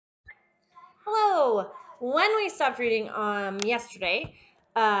Hello. When we stopped reading yesterday,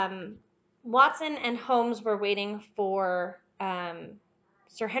 um, Watson and Holmes were waiting for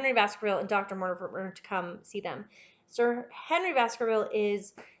Sir Henry Baskerville and Dr. Mortimer to come see them. Sir Henry Baskerville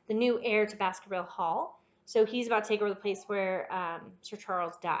is the new heir to Baskerville Hall, so he's about to take over the place where Sir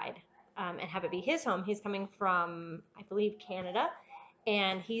Charles died and have it be his home. He's coming from, I believe, Canada,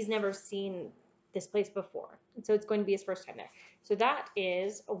 and he's never seen this place before, and so it's going to be his first time there. So that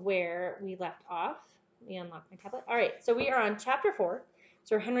is where we left off. Let me unlock my tablet. All right, so we are on chapter 4,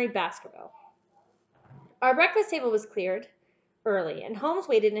 Sir Henry Baskerville. Our breakfast table was cleared early, and Holmes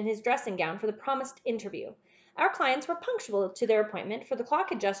waited in his dressing gown for the promised interview. Our clients were punctual to their appointment, for the clock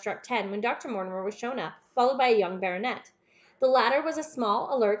had just struck 10 when Dr. Mortimer was shown up, followed by a young baronet. The latter was a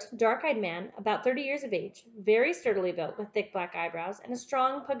small, alert, dark-eyed man, about 30 years of age, very sturdily built, with thick black eyebrows and a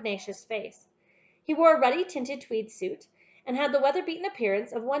strong, pugnacious face. He wore a ruddy-tinted tweed suit, and had the weather-beaten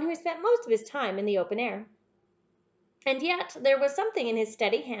appearance of one who spent most of his time in the open air. And yet there was something in his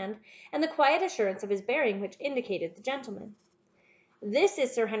steady hand and the quiet assurance of his bearing which indicated the gentleman. "This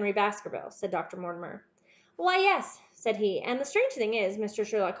is Sir Henry Baskerville," said Dr. Mortimer. "Why, yes," said he, "and the strange thing is, Mr.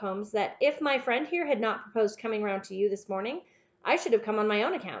 Sherlock Holmes, that if my friend here had not proposed coming round to you this morning, I should have come on my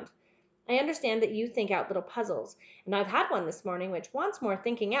own account. I understand that you think out little puzzles, and I've had one this morning which wants more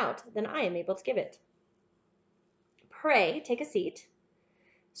thinking out than I am able to give it. Pray take a seat.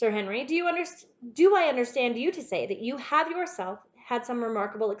 Sir Henry, do I understand you to say that you have yourself had some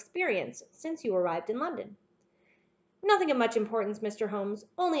remarkable experience since you arrived in London?" "Nothing of much importance, Mr. Holmes,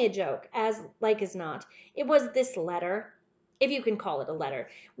 only a joke, as like as not. It was this letter, if you can call it a letter,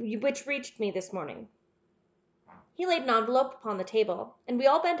 which reached me this morning." He laid an envelope upon the table, and we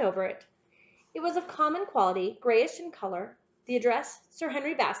all bent over it. It was of common quality, grayish in color. The address, Sir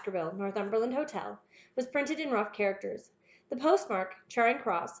Henry Baskerville, Northumberland Hotel, was printed in rough characters, the postmark, Charing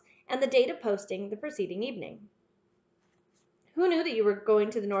Cross, and the date of posting the preceding evening. "Who knew that you were going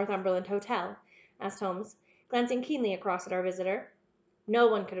to the Northumberland Hotel?" asked Holmes, glancing keenly across at our visitor. "No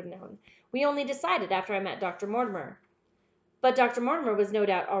one could have known. We only decided after I met Dr. Mortimer." "But Dr. Mortimer was no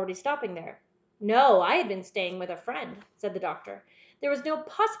doubt already stopping there." "No, I had been staying with a friend," said the doctor. "There was no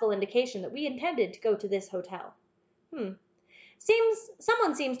possible indication that we intended to go to this hotel." "Hm.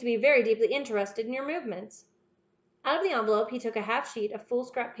 Someone seems to be very deeply interested in your movements." Out of the envelope he took a half sheet of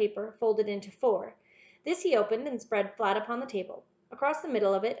foolscap paper folded into four. This he opened and spread flat upon the table. Across the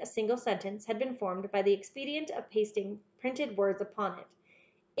middle of it a single sentence had been formed by the expedient of pasting printed words upon it.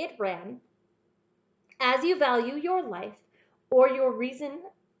 It ran, "As you value your life or your reason,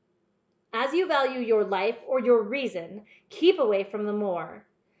 as you value your life or your reason, keep away from the moor."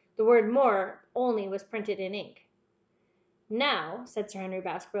 The word "moor" only was printed in ink. "Now," said Sir Henry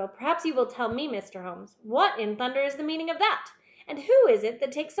Baskerville, "perhaps you will tell me, Mr. Holmes, what in thunder is the meaning of that? And who is it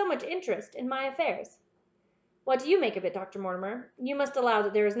that takes so much interest in my affairs?" "What do you make of it, Dr. Mortimer? You must allow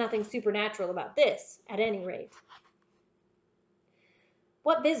that there is nothing supernatural about this, at any rate."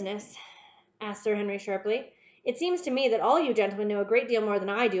 "What business?" asked Sir Henry sharply. "It seems to me that all you gentlemen know a great deal more than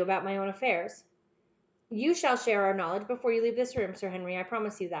I do about my own affairs." "You shall share our knowledge before you leave this room, Sir Henry, I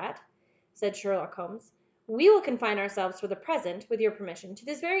promise you that," said Sherlock Holmes. "We will confine ourselves for the present, with your permission, to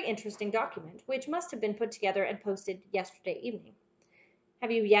this very interesting document, which must have been put together and posted yesterday evening.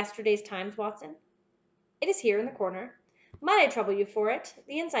 Have you yesterday's Times, Watson?" "It is here in the corner." "Might I trouble you for it?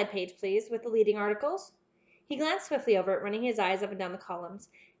 The inside page, please, with the leading articles." He glanced swiftly over it, running his eyes up and down the columns.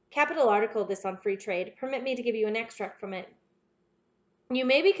 "Capital article this on free trade. Permit me to give you an extract from it. You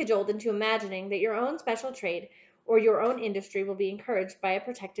may be cajoled into imagining that your own special trade or your own industry will be encouraged by a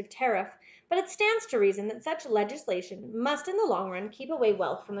protective tariff, but it stands to reason that such legislation must in the long run keep away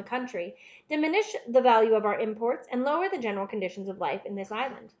wealth from the country, diminish the value of our imports, and lower the general conditions of life in this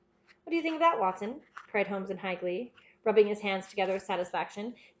island. What do you think of that, Watson?" cried Holmes in high glee, rubbing his hands together with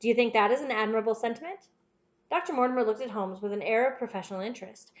satisfaction. "Do you think that is an admirable sentiment?" Dr. Mortimer looked at Holmes with an air of professional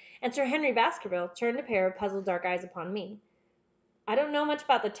interest, and Sir Henry Baskerville turned a pair of puzzled dark eyes upon me. "I don't know much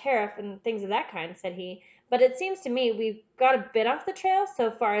about the tariff and things of that kind," said he, "but it seems to me we've got a bit off the trail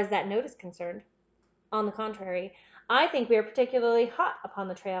so far as that note is concerned. On the contrary, I think we are particularly hot upon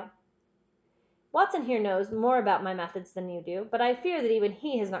the trail. Watson here knows more about my methods than you do, but I fear that even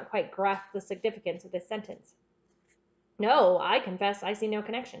he has not quite grasped the significance of this sentence." "No, I confess I see no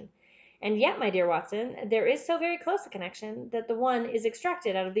connection. And yet, my dear Watson, there is so very close a connection that the one is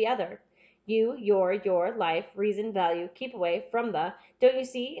extracted out of the other. Your life, reason, value, keep away from the. Don't you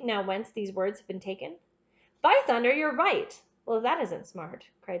see now whence these words have been taken?" "By thunder, you're right!" "Well, that isn't smart,"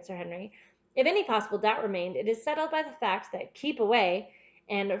 cried Sir Henry. "If any possible doubt remained, it is settled by the fact that 'keep away'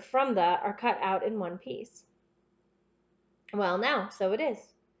 and 'from the' are cut out in one piece." "Well, now, so it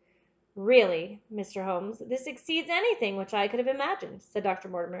is." Really, Mr. Holmes, this exceeds anything which I could have imagined, said Dr.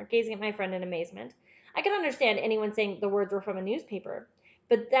 Mortimer, gazing at my friend in amazement. I could understand anyone saying the words were from a newspaper,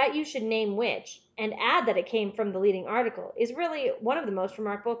 but that you should name which, and add that it came from the leading article, is really one of the most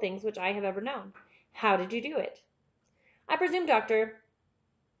remarkable things which I have ever known. How did you do it? I presume, doctor,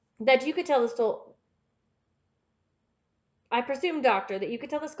 that you could tell the soul. I presume, doctor, that you could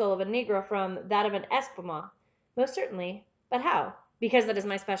tell the skull of a Negro from that of an Esquimau. Most certainly. But how? Because that is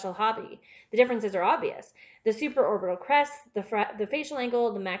my special hobby. The differences are obvious. The supraorbital crest, the facial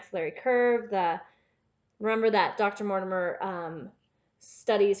angle, the maxillary curve, remember that Dr. Mortimer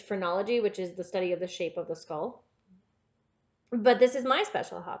studies phrenology, which is the study of the shape of the skull. But this is my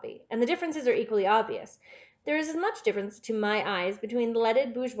special hobby, and the differences are equally obvious. There is as much difference to my eyes between the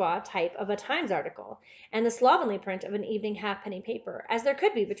leaded bourgeois type of a Times article and the slovenly print of an evening halfpenny paper as there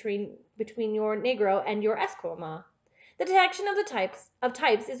could be between your Negro and your Esquimau. The detection of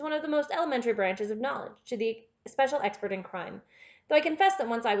types is one of the most elementary branches of knowledge to the special expert in crime. Though I confess that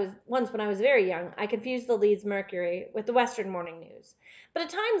once when I was very young, I confused the Leeds Mercury with the Western Morning News. But a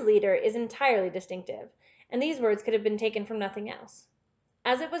Times leader is entirely distinctive, and these words could have been taken from nothing else.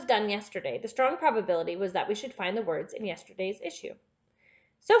 As it was done yesterday, the strong probability was that we should find the words in yesterday's issue.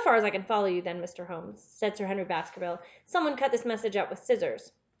 So far as I can follow you, then, Mr. Holmes, said Sir Henry Baskerville, someone cut this message out with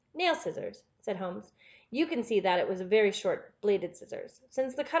scissors. Nail scissors, said Holmes. You can see that it was a very short bladed scissors,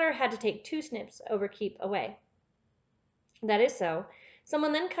 since the cutter had to take 2 snips over keep away. That is so.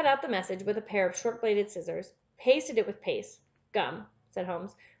 Someone then cut out the message with a pair of short bladed scissors, pasted it with gum, said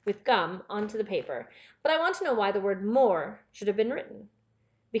Holmes, with gum onto the paper. But I want to know why the word more should have been written.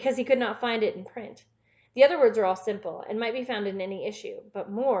 Because he could not find it in print. The other words are all simple, and might be found in any issue,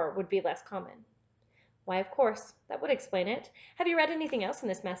 but more would be less common. Why, of course, that would explain it. Have you read anything else in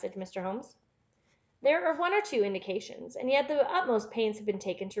this message, Mr. Holmes? There are 1 or 2 indications, and yet the utmost pains have been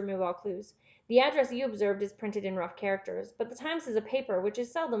taken to remove all clues. The address you observed is printed in rough characters, but the Times is a paper which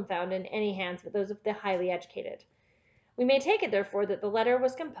is seldom found in any hands but those of the highly educated. We may take it, therefore, that the letter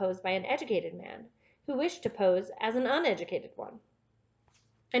was composed by an educated man, who wished to pose as an uneducated one.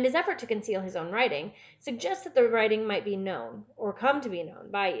 And his effort to conceal his own writing suggests that the writing might be known, or come to be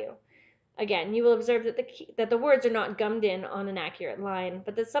known, by you. Again, you will observe that the words are not gummed in on an accurate line,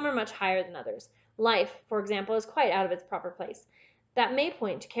 but that some are much higher than others. Life, for example, is quite out of its proper place. That may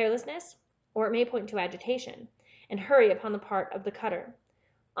point to carelessness, or it may point to agitation, and hurry upon the part of the cutter.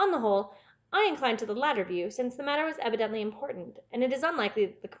 On the whole, I incline to the latter view, since the matter was evidently important, and it is unlikely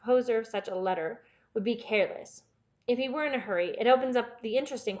that the composer of such a letter would be careless. If he were in a hurry, it opens up the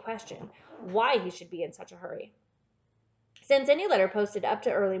interesting question, why he should be in such a hurry. Since any letter posted up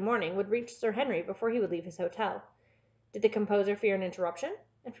to early morning would reach Sir Henry before he would leave his hotel. Did the composer fear an interruption?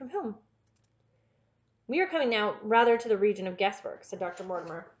 And from whom? We are coming now rather to the region of guesswork, said Dr.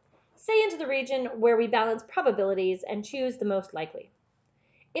 Mortimer. Say into the region where we balance probabilities and choose the most likely.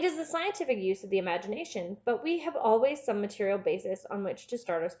 It is the scientific use of the imagination, but we have always some material basis on which to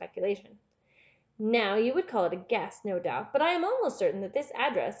start our speculation. Now, you would call it a guess, no doubt, but I am almost certain that this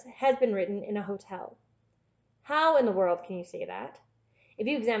address has been written in a hotel. How in the world can you say that? If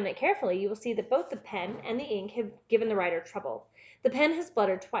you examine it carefully, you will see that both the pen and the ink have given the writer trouble. The pen has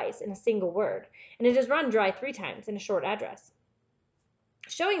spluttered twice in a single word, and it has run dry 3 times in a short address,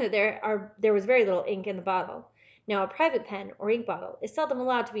 showing that there was very little ink in the bottle. Now, a private pen or ink bottle is seldom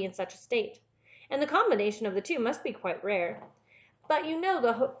allowed to be in such a state, and the combination of the 2 must be quite rare. But you know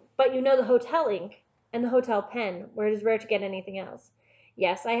the hotel ink and the hotel pen, where it is rare to get anything else.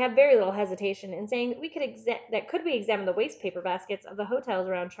 Yes, I have very little hesitation in saying that could we examine the waste paper baskets of the hotels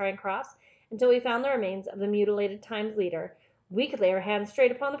around Charing Cross until we found the remains of the mutilated Times leader, we could lay our hands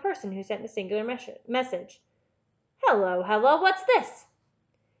straight upon the person who sent the singular message. Hello, what's this?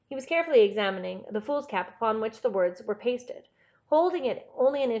 He was carefully examining the foolscap upon which the words were pasted, holding it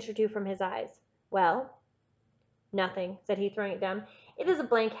only an inch or 2 from his eyes. Well? Nothing, said he, throwing it down. It is a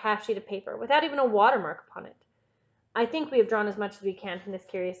blank half-sheet of paper, without even a watermark upon it. I think we have drawn as much as we can from this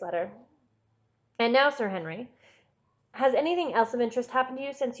curious letter. And now, Sir Henry, has anything else of interest happened to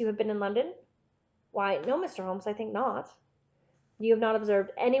you since you have been in London? Why, no, Mr. Holmes, I think not. You have not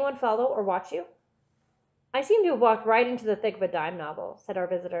observed anyone follow or watch you? I seem to have walked right into the thick of a dime novel, said our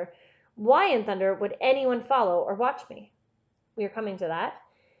visitor. Why in thunder would anyone follow or watch me? We are coming to that.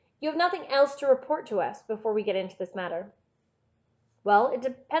 You have nothing else to report to us before we get into this matter. Well, it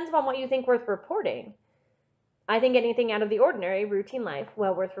depends upon what you think worth reporting. I think anything out of the ordinary, routine life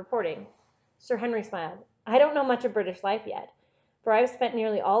well worth reporting. Sir Henry smiled. I don't know much of British life yet, for I have spent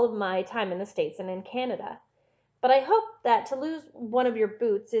nearly all of my time in the States and in Canada. But I hope that to lose one of your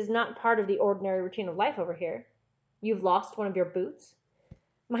boots is not part of the ordinary routine of life over here. You've lost one of your boots?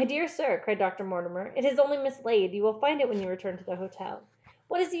 My dear sir, cried Dr. Mortimer, it is only mislaid. You will find it when you return to the hotel.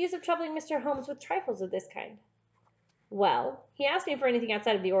 What is the use of troubling Mr. Holmes with trifles of this kind? Well, he asked me for anything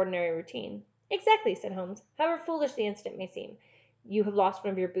outside of the ordinary routine. Exactly, said Holmes, however foolish the incident may seem. You have lost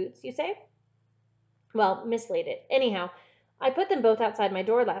one of your boots, you say? Well, mislaid it. Anyhow, I put them both outside my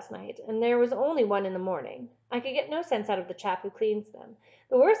door last night, and there was only one in the morning. I could get no sense out of the chap who cleans them.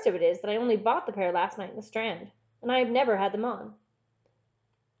 The worst of it is that I only bought the pair last night in the Strand, and I have never had them on.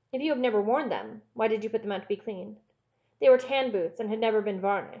 If you have never worn them, why did you put them out to be cleaned? They were tan boots and had never been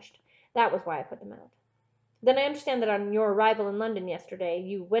varnished. That was why I put them out. Then I understand that on your arrival in London yesterday,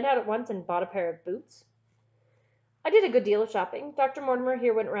 you went out at once and bought a pair of boots? I did a good deal of shopping. Dr. Mortimer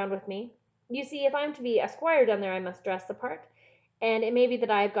here went round with me. You see, if I am to be a squire down there, I must dress the part, and it may be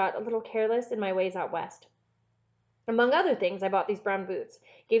that I have got a little careless in my ways out west. Among other things, I bought these brown boots,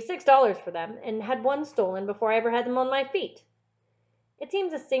 gave $6 for them, and had one stolen before I ever had them on my feet. It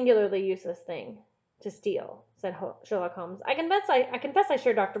seems a singularly useless thing to steal, said Sherlock Holmes. I confess I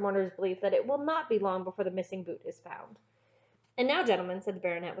share Dr. Mortimer's belief that it will not be long before the missing boot is found. And now, gentlemen, said the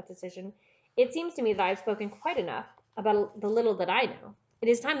baronet with decision, it seems to me that I have spoken quite enough about the little that I know. It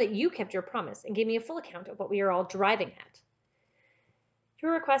is time that you kept your promise and gave me a full account of what we are all driving at.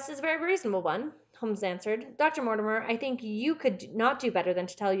 Your request is a very reasonable one, Holmes answered. Dr. Mortimer, I think you could not do better than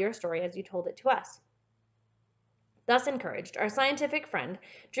to tell your story as you told it to us. Thus encouraged, our scientific friend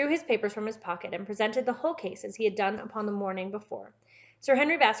drew his papers from his pocket and presented the whole case as he had done upon the morning before. Sir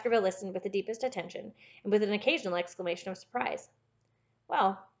Henry Baskerville listened with the deepest attention, and with an occasional exclamation of surprise.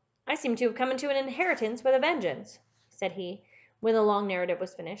 Well, I seem to have come into an inheritance with a vengeance, said he, when the long narrative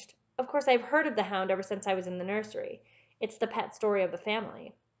was finished. Of course, I have heard of the Hound ever since I was in the nursery. It's the pet story of the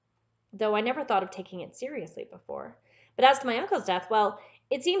family, though I never thought of taking it seriously before. But as to my uncle's death, well,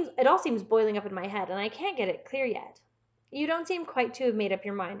 it all seems boiling up in my head, and I can't get it clear yet. You don't seem quite to have made up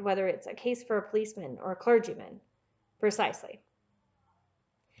your mind whether it's a case for a policeman or a clergyman. Precisely.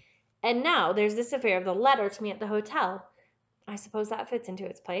 And now there's this affair of the letter to me at the hotel. I suppose that fits into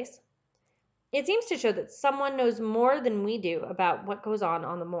its place. It seems to show that someone knows more than we do about what goes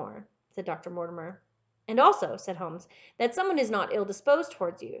on the moor, said Dr. Mortimer. And also, said Holmes, that someone is not ill-disposed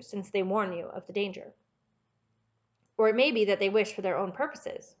towards you, since they warn you of the danger. Or it may be that they wish for their own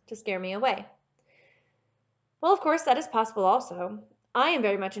purposes, to scare me away. Well, of course, that is possible also. I am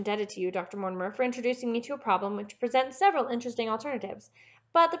very much indebted to you, Dr. Mortimer, for introducing me to a problem which presents several interesting alternatives.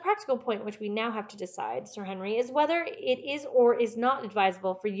 But the practical point which we now have to decide, Sir Henry, is whether it is or is not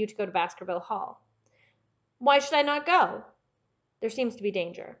advisable for you to go to Baskerville Hall. Why should I not go? There seems to be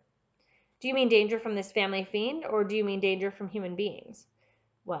danger. Do you mean danger from this family fiend, or do you mean danger from human beings?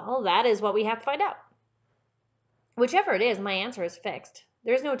 Well, that is what we have to find out. Whichever it is, my answer is fixed.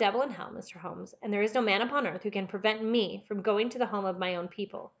 There is no devil in hell, Mr. Holmes, and there is no man upon earth who can prevent me from going to the home of my own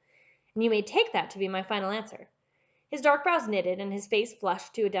people. And you may take that to be my final answer. His dark brows knitted, and his face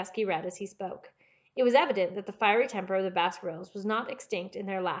flushed to a dusky red as he spoke. It was evident that the fiery temper of the Baskervilles was not extinct in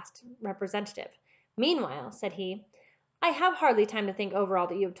their last representative. Meanwhile, said he, I have hardly time to think over all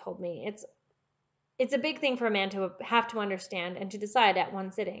that you have told me. It's a big thing for a man to have to understand and to decide at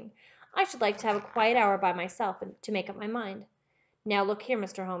one sitting. I should like to have a quiet hour by myself and to make up my mind. Now look here,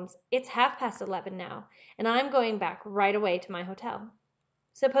 Mr. Holmes, it's 11:30 now, and I'm going back right away to my hotel.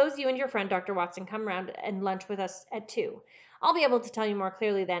 Suppose you and your friend Dr. Watson come round and lunch with us at 2. I'll be able to tell you more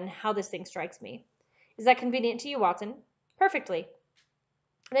clearly then how this thing strikes me. Is that convenient to you, Watson? Perfectly.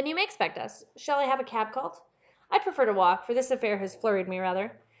 Then you may expect us. Shall I have a cab called? I prefer to walk, for this affair has flurried me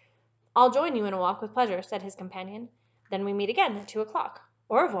rather. I'll join you in a walk with pleasure, said his companion. Then we meet again at 2 o'clock.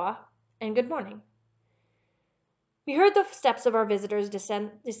 Au revoir, and good morning. We heard the steps of our visitors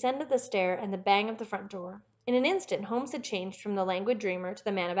descend the stair and the bang of the front door. In an instant Holmes had changed from the languid dreamer to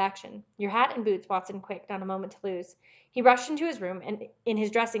the man of action. Your hat and boots, Watson, quick, not a moment to lose. He rushed into his room and in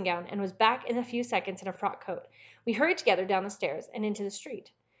his dressing gown, and was back in a few seconds in a frock coat. We hurried together down the stairs and into the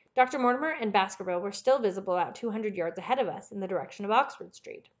street. Dr. Mortimer and Baskerville were still visible about 200 yards ahead of us in the direction of Oxford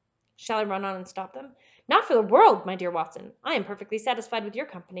Street. Shall I run on and stop them? Not for the world, my dear Watson. I am perfectly satisfied with your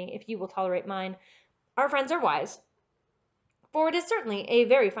company, if you will tolerate mine. Our friends are wise, for it is certainly a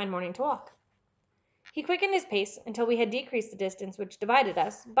very fine morning to walk. He quickened his pace until we had decreased the distance which divided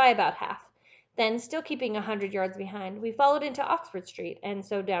us by about half. Then, still keeping 100 yards behind, we followed into Oxford Street, and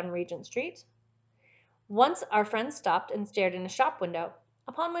so down Regent Street. Once our friends stopped and stared in a shop window,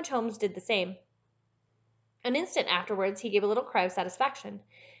 upon which Holmes did the same. An instant afterwards he gave a little cry of satisfaction,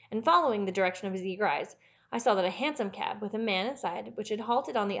 and following the direction of his eager eyes, I saw that a hansom cab, with a man inside, which had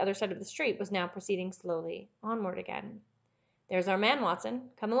halted on the other side of the street, was now proceeding slowly onward again. There's our man, Watson.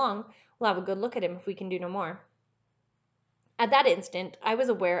 Come along. We'll have a good look at him if we can do no more. At that instant I was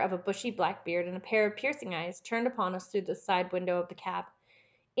aware of a bushy black beard and a pair of piercing eyes turned upon us through the side window of the cab.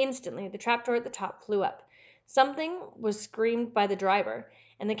 Instantly the trapdoor at the top flew up. Something was screamed by the driver,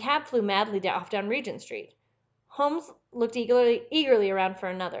 and the cab flew madly off down Regent Street. Holmes looked eagerly around for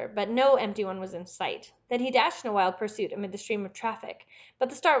another, but no empty one was in sight. Then he dashed in a wild pursuit amid the stream of traffic,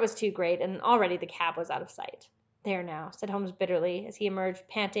 but the start was too great, and already the cab was out of sight. "There now," said Holmes bitterly, as he emerged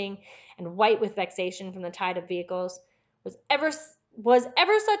panting and white with vexation from the tide of vehicles. Was ever was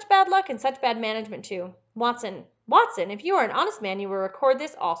ever such bad luck, and such bad management too? Watson, Watson, if you are an honest man, you will record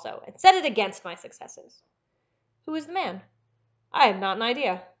this also, and set it against my successes." "Who is the man?" "I have not an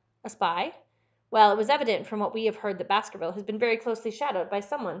idea." "A spy?" "Well, it was evident from what we have heard that Baskerville has been very closely shadowed by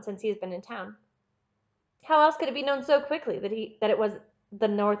someone since he has been in town." "How else could it be known so quickly that it was the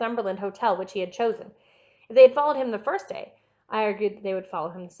Northumberland Hotel which he had chosen? If they had followed him the first day, I argued that they would follow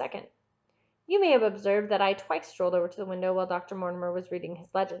him the second. You may have observed that I twice strolled over to the window while Dr. Mortimer was reading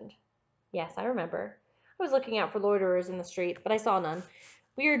his legend." "Yes, I remember. I was looking out for loiterers in the street, but I saw none.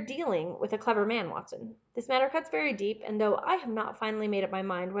 We are dealing with a clever man, Watson. This matter cuts very deep, and though I have not finally made up my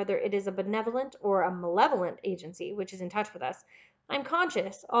mind whether it is a benevolent or a malevolent agency which is in touch with us, I am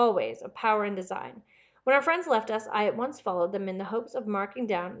conscious always of power and design. When our friends left us, I at once followed them in the hopes of marking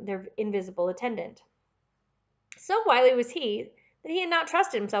down their invisible attendant. So wily was he that he had not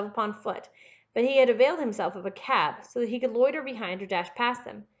trusted himself upon foot, but he had availed himself of a cab, so that he could loiter behind or dash past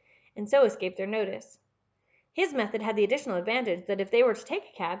them, and so escape their notice. His method had the additional advantage that if they were to take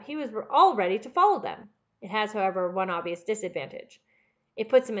a cab, he was all ready to follow them. It has, however, one obvious disadvantage. It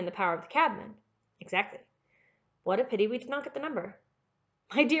puts him in the power of the cabman." "Exactly." "What a pity we did not get the number."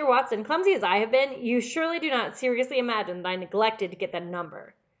 "My dear Watson, clumsy as I have been, you surely do not seriously imagine that I neglected to get the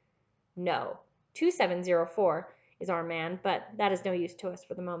number." "No. 2704 is our man, but that is no use to us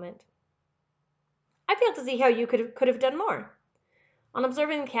for the moment." "I fail to see how you could have done more." "On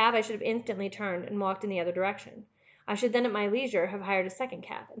observing the cab, I should have instantly turned and walked in the other direction. I should then at my leisure have hired a second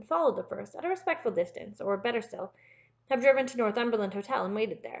cab, and followed the first at a respectful distance, or, better still, have driven to Northumberland Hotel and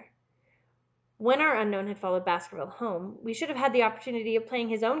waited there. When our unknown had followed Baskerville home, we should have had the opportunity of playing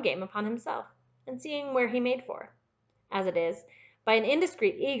his own game upon himself, and seeing where he made for. As it is, by an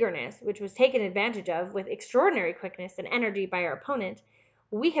indiscreet eagerness, which was taken advantage of with extraordinary quickness and energy by our opponent,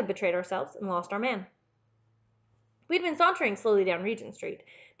 we have betrayed ourselves and lost our man." We had been sauntering slowly down Regent Street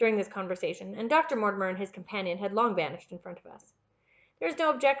during this conversation, and Dr. Mortimer and his companion had long vanished in front of us. There is no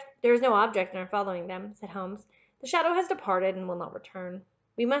object in our following them," said Holmes. "The shadow has departed and will not return.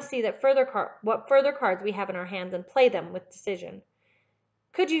 We must see what further cards we have in our hands, and play them with decision.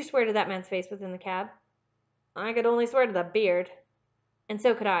 Could you swear to that man's face within the cab?" "I could only swear to the beard." "And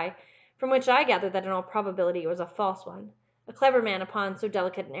so could I, from which I gather that in all probability it was a false one. A clever man upon so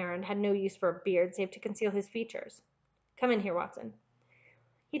delicate an errand had no use for a beard save to conceal his features. Come in here, Watson."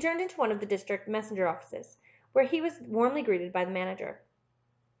 He turned into one of the district messenger offices, where he was warmly greeted by the manager.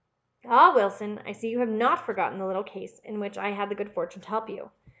 "Ah, Wilson, I see you have not forgotten the little case in which I had the good fortune to help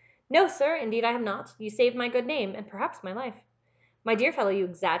you." "No, sir, indeed I have not. You saved my good name, and perhaps my life." "My dear fellow, you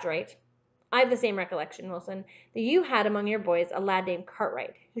exaggerate." "I have the same recollection, Wilson, that you had among your boys a lad named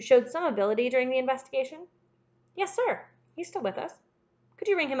Cartwright, who showed some ability during the investigation." "Yes, sir. He's still with us." "Could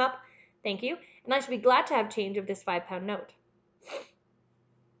you ring him up?" "Thank you, and I shall be glad to have change of this £5 note."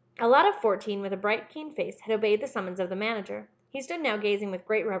 A lad of 14, with a bright, keen face, had obeyed the summons of the manager. He stood now gazing with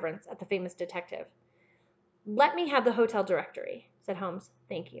great reverence at the famous detective. "Let me have the hotel directory," said Holmes.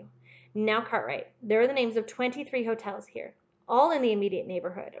 "Thank you. Now, Cartwright, there are the names of 23 hotels here, all in the immediate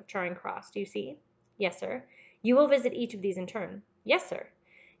neighborhood of Charing Cross. Do you see?" "Yes, sir." "You will visit each of these in turn." "Yes, sir."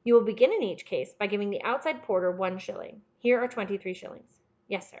 "You will begin in each case by giving the outside porter 1 shilling. Here are 23 shillings."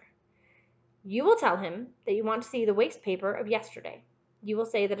 "Yes, sir." "You will tell him that you want to see the waste paper of yesterday. You will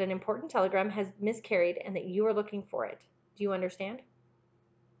say that an important telegram has miscarried and that you are looking for it. Do you understand?"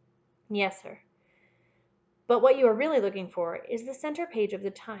 "Yes, sir." "But what you are really looking for is the center page of the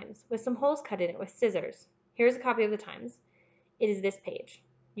Times, with some holes cut in it with scissors. Here is a copy of the Times. It is this page.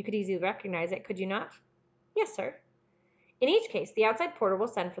 You could easily recognize it, could you not?" "Yes, sir." "In each case the outside porter will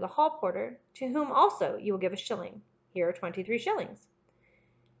send for the hall porter, to whom also you will give a shilling. Here are 23 shillings.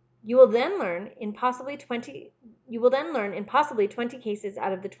 You will then learn in possibly 20 cases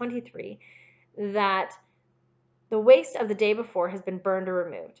out of the 23 that the waste of the day before has been burned or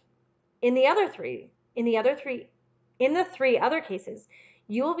removed. In the three other cases,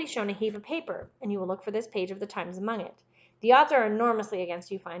 you will be shown a heap of paper, and you will look for this page of the Times among it. The odds are enormously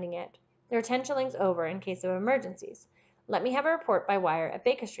against you finding it. There are 10 shillings over in case of emergencies. Let me have a report by wire at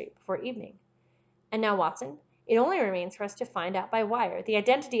Baker Street before evening. And now, Watson, it only remains for us to find out by wire the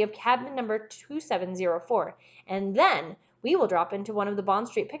identity of cabman number 2704, and then We will drop into one of the Bond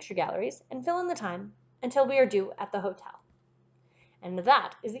Street picture galleries and fill in the time until we are due at the hotel. And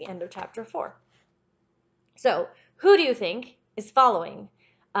that is the end of chapter 4. So, who do you think is following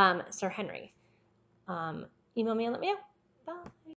Sir Henry? Email me and let me know. Bye.